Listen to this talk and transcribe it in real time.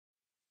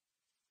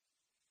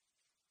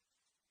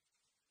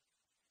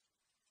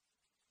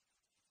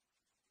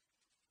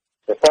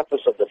The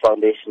purpose of the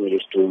foundation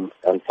is to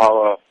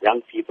empower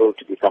young people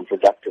to become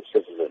productive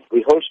citizens.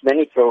 We host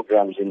many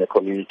programs in the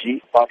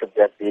community, part of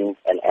that being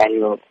an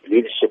annual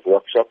leadership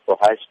workshop for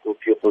high school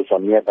pupils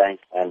from Merebank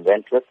and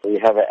Wentworth. We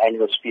have an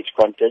annual speech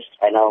contest,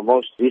 and our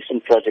most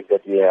recent project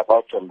that we are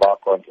about to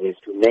embark on is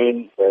to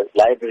name the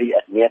library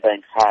at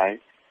Merebank High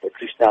the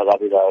Krishna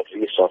Rabilal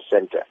Resource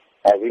Center.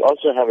 We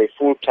also have a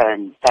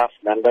full-time staff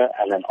member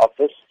and an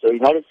office. So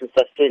in order to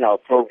sustain our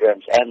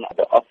programs and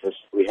the office,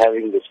 we're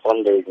having this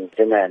fundraising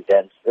dinner and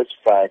dance this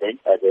Friday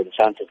at the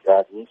Enchanted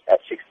Gardens at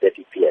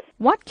 6:30 p.m.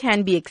 What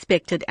can be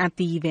expected at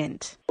the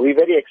event? We're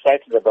very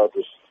excited about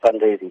this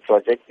fundraising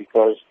project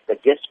because the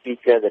guest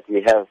speaker that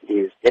we have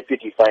is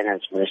Deputy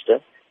Finance Minister,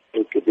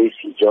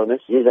 Krishna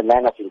Jonas. He is a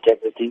man of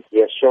integrity. He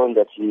has shown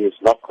that he is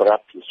not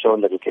corrupt. He's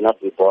shown that he cannot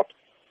be bought.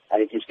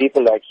 And it is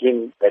people like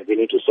him that we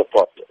need to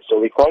support. So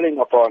we're calling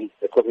upon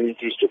the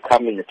communities to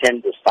come and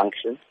attend this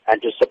function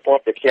and to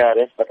support the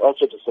KRF, but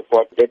also to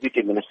support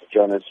Deputy Minister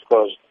Jonas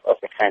because of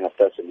the kind of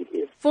person he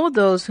is. For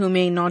those who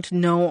may not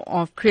know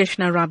of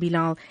Krishna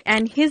Rabilal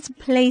and his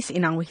place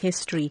in our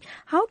history,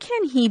 how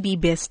can he be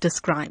best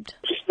described?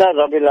 Krishna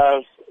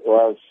Rabilal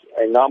was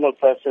a normal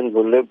person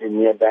who lived in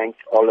Merebank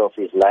all of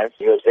his life.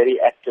 He was very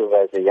active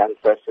as a young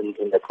person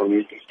in the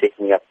community,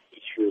 taking up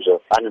issues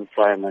of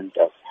unemployment,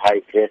 of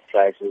high grade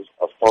prices,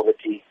 of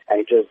poverty.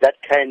 And it was that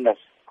kind of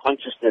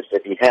consciousness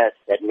that he had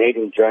that made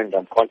him join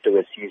the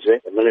controversies,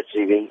 the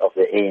military wing of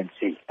the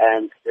ANC.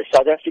 And the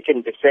South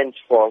African Defence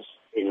Force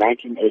in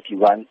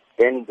 1981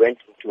 then went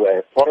into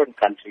a foreign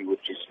country,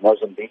 which is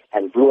Mozambique,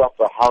 and blew up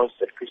a house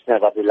that Krishna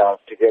Rabilal,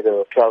 together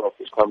with 12 of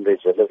his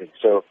comrades, were living.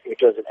 So it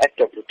was an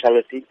act of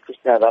brutality.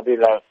 Krishna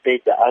Rabilal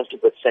paid the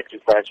ultimate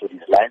sacrifice with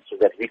his life so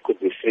that we could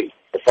be free.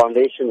 The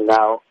foundation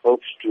now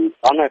hopes to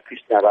honor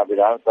Krishna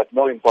Rabilal, but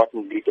more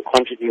importantly, to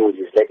continue with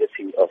his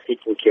legacy of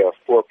taking care of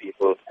poor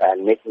people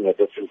and making a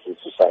difference in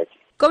society.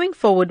 Going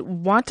forward,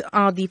 what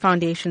are the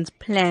foundation's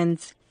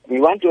plans? We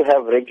want to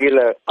have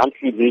regular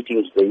monthly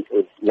meetings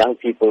with young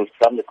people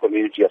from the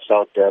community of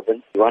South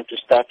Durban. We want to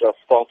start off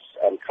sports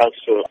and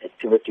cultural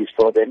activities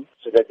for them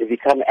so that they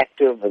become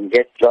active and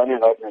join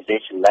an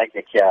organization like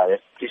the KRF.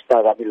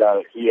 Krishna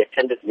Rabilal, he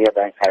attended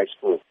Merebank High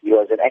School. He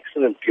was an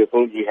excellent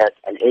pupil. He had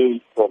an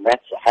A for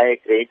maths, a higher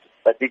grade.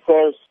 But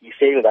because he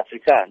failed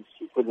Afrikaans,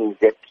 he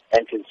couldn't get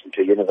entrance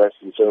into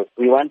university. So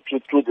we want to,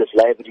 through this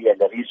library and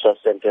the resource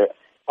center,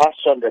 pass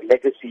on the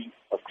legacy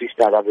of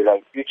Krishna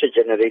Rabilal. Future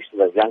generations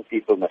of young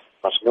people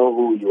must know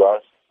who he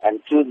was. And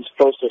through this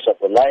process of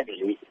the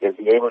library, they'll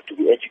be able to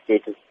be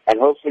educated. And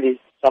hopefully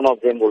some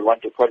of them will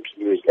want to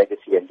continue his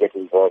legacy and get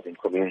involved in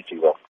community work.